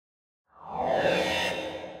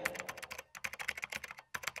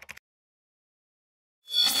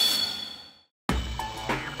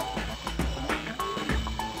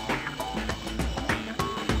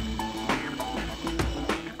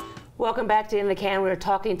Welcome back to In the Can. We're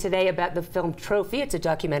talking today about the film Trophy. It's a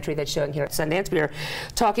documentary that's showing here at Sundance. We're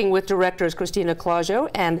talking with directors Cristina Clusiau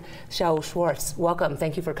and Shaul Schwarz. Welcome.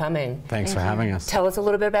 Thank you for coming. Thanks for having us. Tell us a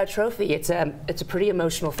little bit about Trophy. It's a pretty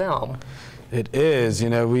emotional film. It is. You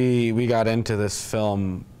know, we got into this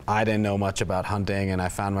film. I didn't know much about hunting, and I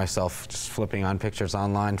found myself just flipping on pictures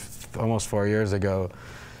online almost 4 years ago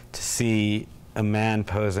to see a man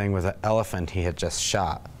posing with an elephant he had just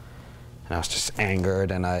shot. And I was just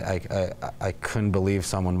angered, and I couldn't believe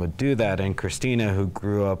someone would do that. And Cristina, who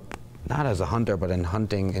grew up not as a hunter, but in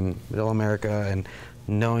hunting in Middle America and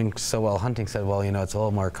knowing so well hunting, said, well, you know, it's a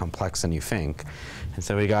little more complex than you think. And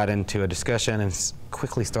so we got into a discussion and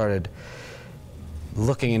quickly started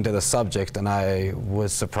looking into the subject, and I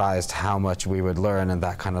was surprised how much we would learn, and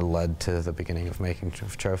that kind of led to the beginning of making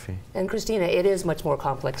Trophy. And Cristina, it is much more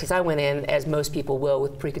complex, because I went in, as most people will,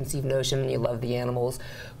 with preconceived notion, and you love the animals,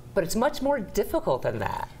 but it's much more difficult than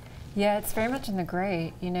that. Yeah, it's very much in the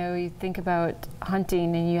gray. You know, you think about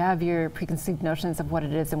hunting and you have your preconceived notions of what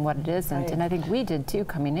it is and what it isn't, right. And I think we did too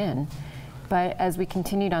coming in. But as we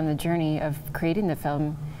continued on the journey of creating the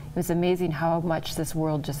film, it was amazing how much this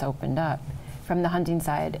world just opened up from the hunting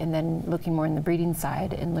side, and then looking more in the breeding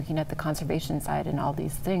side and looking at the conservation side and all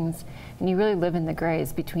these things. And you really live in the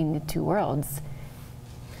grays between the two worlds.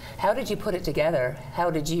 How did you put it together?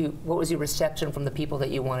 What was your reception from the people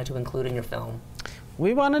that you wanted to include in your film?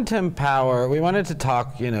 We wanted to empower, we wanted to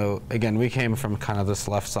talk, you know, again, we came from kind of this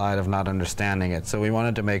left side of not understanding it, so we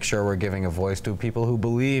wanted to make sure we're giving a voice to people who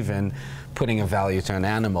believe in putting a value to an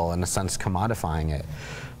animal, in a sense commodifying it.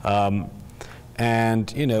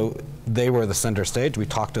 And, you know, they were the center stage. We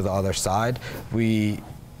talked to the other side. We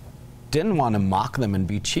didn't want to mock them and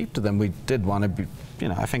be cheap to them. We did want to be, you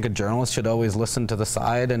know, I think a journalist should always listen to the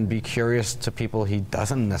side and be curious to people he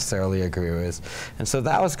doesn't necessarily agree with. And so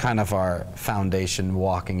that was kind of our foundation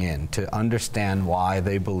walking in, to understand why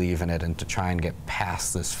they believe in it and to try and get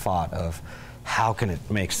past this thought of how can it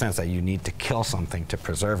make sense that you need to kill something to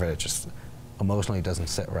preserve it. It just emotionally doesn't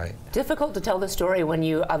sit right. Difficult to tell the story when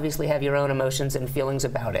you obviously have your own emotions and feelings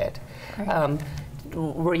about it. Right.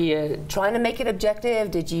 Were you trying to make it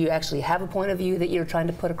objective? Did you actually have a point of view that you're trying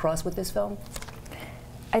to put across with this film?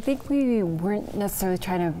 I think we weren't necessarily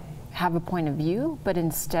trying to have a point of view, but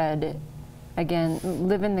instead, again,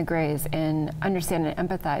 live in the grays and understand and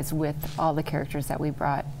empathize with all the characters that we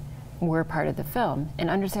were part of the film, and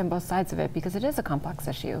understand both sides of it, because it is a complex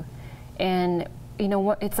issue. And you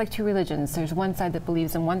know, it's like two religions. There's one side that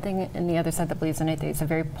believes in one thing and the other side that believes in anything. It's a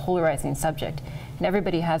very polarizing subject, and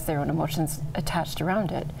everybody has their own emotions attached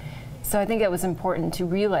around it. So I think it was important to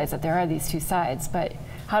realize that there are these two sides, but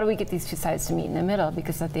how do we get these two sides to meet in the middle?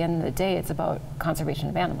 Because at the end of the day, it's about conservation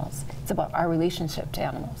of animals. It's about our relationship to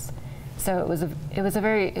animals. So it was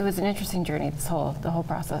an interesting journey, the whole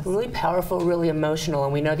process. Really powerful, really emotional,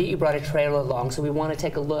 and we know that you brought a trailer along, so we want to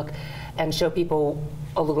take a look and show people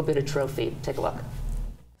a little bit of Trophy. Take a look.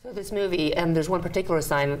 So this movie, and there's one particular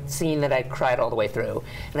scene that I cried all the way through,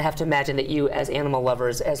 and I have to imagine that you, as animal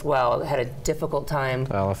lovers as well, had a difficult time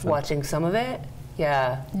watching some of it.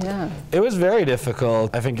 Yeah. Yeah. It was very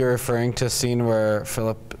difficult. I think you're referring to a scene where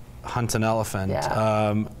Philip hunts an elephant.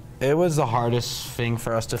 Yeah. It was the hardest thing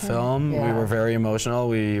for us to film. Yeah. We were very emotional.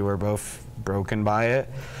 We were both broken by it.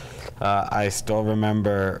 I still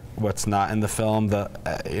remember what's not in the film.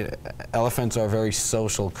 Elephants are very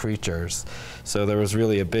social creatures. So there was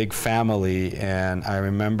really a big family, and I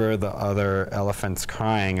remember the other elephants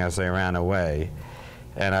crying as they ran away.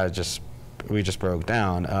 And we just broke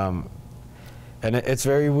down. And it's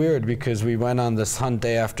very weird, because we went on this hunt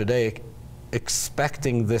day after day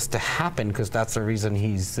expecting this to happen, because that's the reason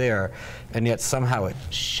he's there, and yet somehow it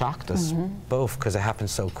shocked us both, because it happened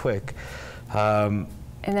so quick.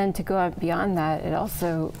 And then to go out beyond that, it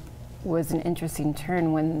also was an interesting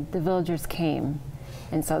turn when the villagers came.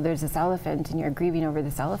 And so there's this elephant, and you're grieving over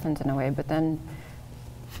this elephant in a way, but then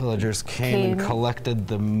villagers came and collected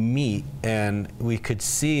the meat, and we could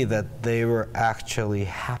see that they were actually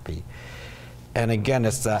happy. And again,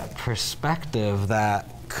 it's that perspective that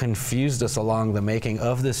confused us along the making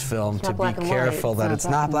of this film, to be careful that it's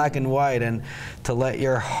not black and white, and to let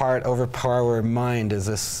your heart overpower your mind is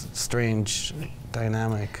this strange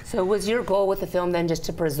dynamic. So was your goal with the film then just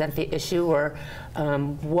to present the issue, or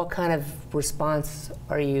what kind of response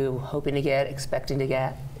are you hoping to get, expecting to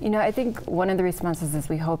get? You know, I think one of the responses is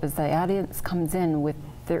we hope is the audience comes in with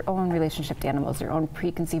their own relationship to animals, their own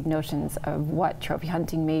preconceived notions of what trophy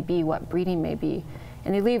hunting may be, what breeding may be,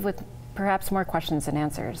 and they leave with perhaps more questions than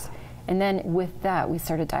answers. And then with that, we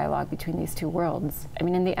start a dialogue between these two worlds. I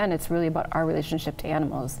mean, in the end, it's really about our relationship to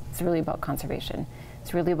animals. It's really about conservation.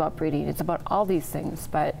 It's really about breeding. It's about all these things.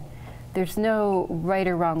 But there's no right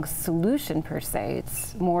or wrong solution per se.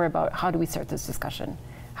 It's more about how do we start this discussion?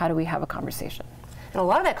 How do we have a conversation? And a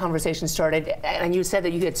lot of that conversation started, and you said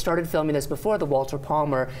that you had started filming this before the Walter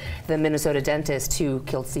Palmer, the Minnesota dentist who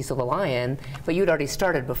killed Cecil the lion, but you'd already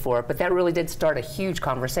started before. But that really did start a huge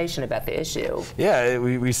conversation about the issue. Yeah,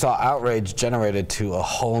 we saw outrage generated to a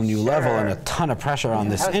whole new level and a ton of pressure on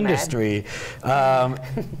this industry. And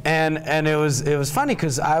it was funny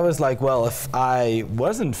because I was like, well, if I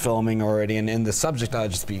wasn't filming already and in the subject,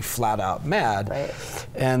 I'd just be flat out mad. Right.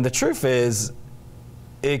 And the truth is,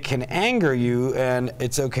 it can anger you, and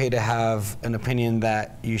it's okay to have an opinion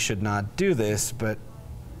that you should not do this, but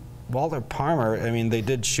Walter Palmer, I mean, they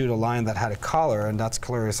did shoot a lion that had a collar, and that's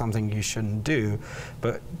clearly something you shouldn't do.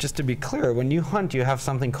 But just to be clear, when you hunt, you have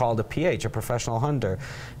something called a PH, a professional hunter.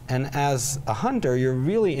 And as a hunter, you're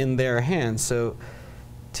really in their hands. So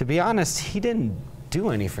to be honest, he didn't do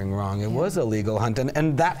anything wrong. It was a legal hunt,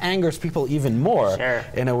 and that angers people even more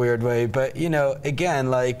in a weird way. But, you know,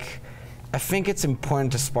 again, like, I think it's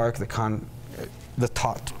important to spark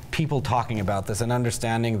people talking about this and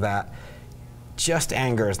understanding that just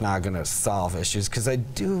anger is not going to solve issues, because I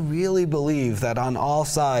do really believe that on all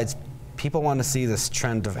sides, people want to see this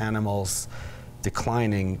trend of animals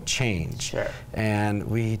declining change. And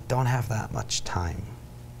we don't have that much time.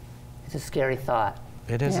 It's a scary thought.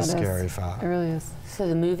 It is a scary thought. It really is. So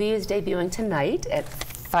the movie is debuting tonight at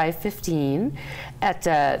 5:15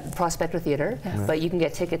 at Prospector Theater, but you can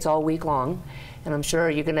get tickets all week long, and I'm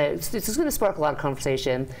sure this is gonna spark a lot of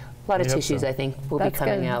conversation. A lot of tissues, I think, will be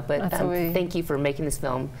coming out. But thank you for making this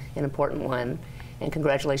film an important one, and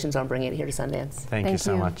congratulations on bringing it here to Sundance. Thank you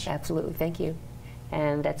so much. Absolutely, thank you.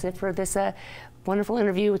 And that's it for this wonderful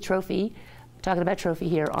interview with Trophy, talking about Trophy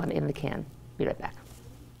here on In the Can. Be right back.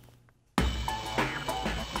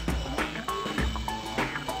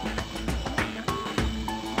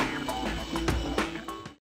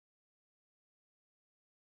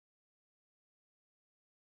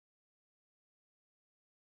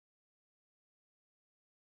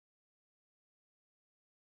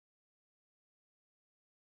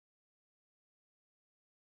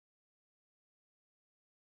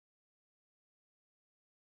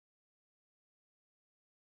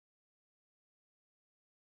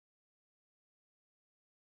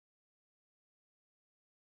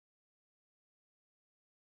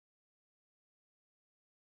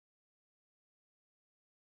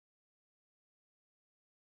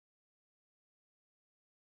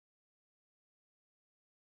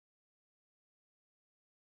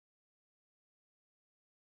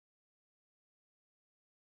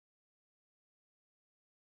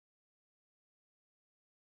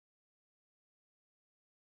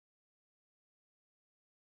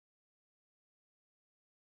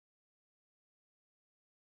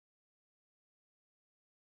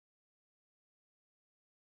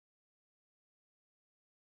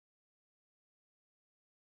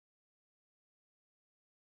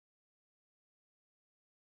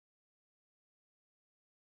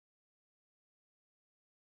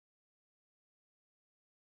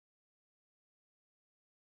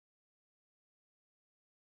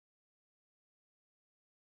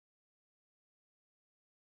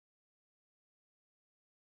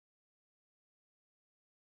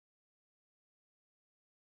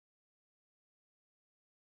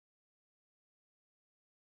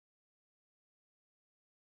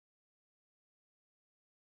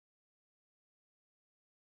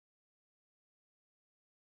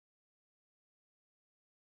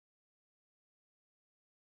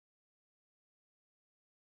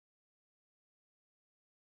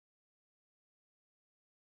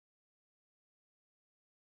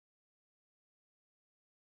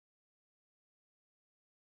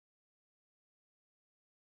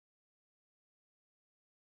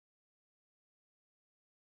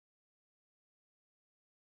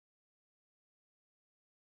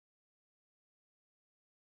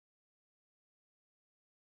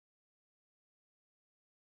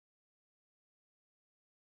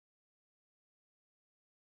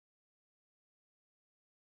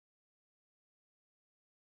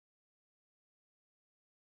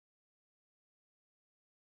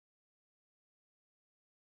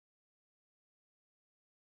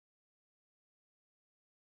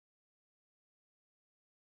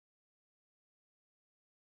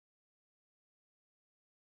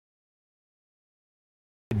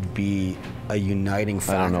 Be a uniting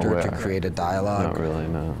factor to create a dialogue. Not really,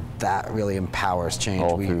 no. That really empowers change.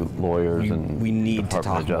 All through lawyers and we need to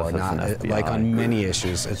Department talk of more. Justice Not and FBI. like on many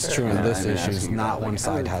issues. It's true in this issue. Not one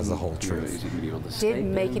side has the whole truth. Did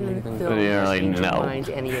making the film change your mind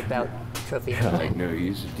any about trophy hunting? No,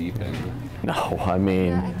 he's deep end. No, I mean,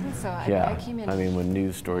 Yeah, I think so. I came in when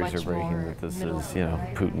news stories are much breaking more that this middle is, of you know,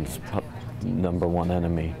 Putin's #1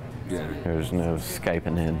 enemy, Yeah. there's no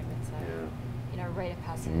Skyping in. Right at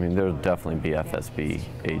passage. I mean, there'll definitely be FSB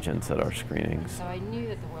agents at our screenings. So I knew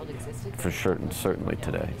that the world existed. For sure, certainly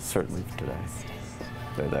today.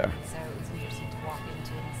 They're there. So it's interesting to walk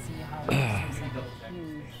into it and see how it's like a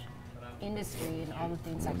huge industry and all the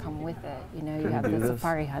things that come with it. You know, you have the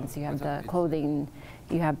safari hunts, you have the clothing,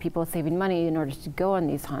 you have people saving money in order to go on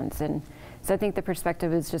these hunts. And so I think the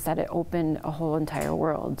perspective is just that it opened a whole entire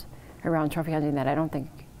world around trophy hunting that I don't think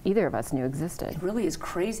either of us knew existed. It really is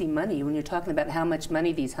crazy money when you're talking about how much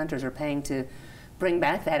money these hunters are paying to bring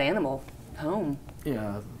back that animal home.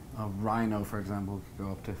 Yeah, a rhino, for example, could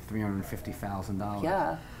go up to $350,000.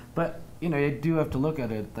 Yeah. But you know, you do have to look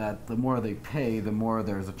at it that the more they pay, the more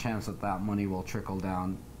there's a chance that that money will trickle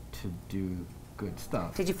down to do good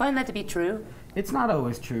stuff. Did you find that to be true? It's not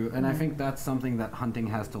always true, and I think that's something that hunting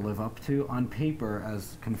has to live up to. On paper,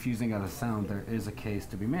 as confusing as it sounds, there is a case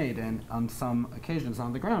to be made, and on some occasions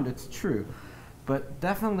on the ground, it's true. But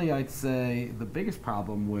definitely, I'd say the biggest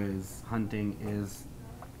problem with hunting is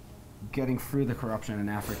getting through the corruption in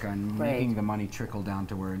Africa and making the money trickle down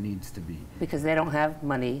to where it needs to be. Because they don't have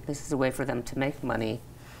money. This is a way for them to make money.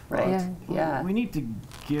 Right. Yeah. Yeah. We need to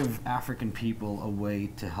give African people a way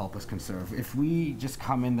to help us conserve. If we just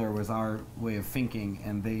come in there with our way of thinking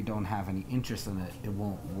and they don't have any interest in it, it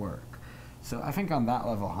won't work. So I think on that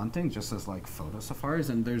level, hunting, just as like photo safaris,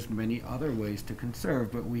 and there's many other ways to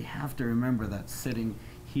conserve, but we have to remember that sitting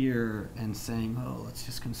here and saying, oh, let's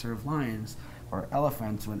just conserve lions or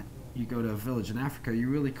elephants, when you go to a village in Africa, you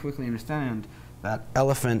really quickly understand that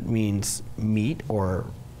elephant means meat or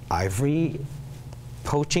ivory,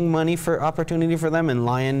 poaching money for opportunity for them,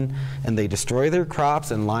 and they destroy their crops,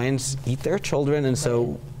 and lions eat their children, and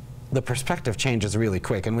so the perspective changes really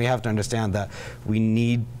quick, and we have to understand that we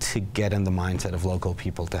need to get in the mindset of local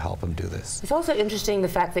people to help them do this. It's also interesting the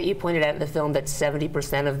fact that you pointed out in the film that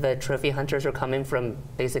 70% of the trophy hunters are coming from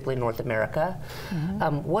basically North America.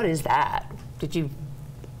 What is that? Did you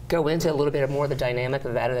go into a little bit more of the dynamic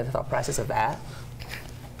of that, or the thought process of that?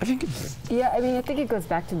 I think it's... Yeah, I mean, I think it goes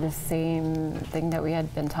back to the same thing that we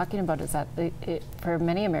had been talking about, is that for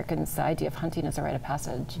many Americans, the idea of hunting is a rite of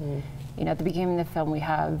passage. You know, at the beginning of the film, we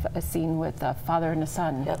have a scene with a father and a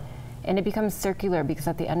son. Yep. And it becomes circular because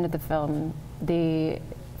at the end of the film,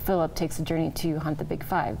 Philip takes a journey to hunt the big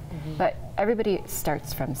five. But everybody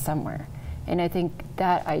starts from somewhere. And I think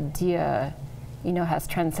that idea, you know, has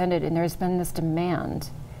transcended, and there's been this demand.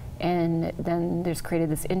 And then there's created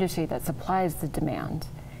this industry that supplies the demand.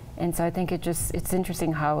 And so I think it's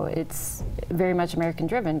interesting how it's very much American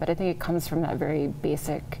driven, but I think it comes from that very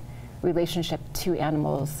basic relationship to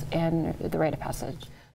animals and the rite of passage.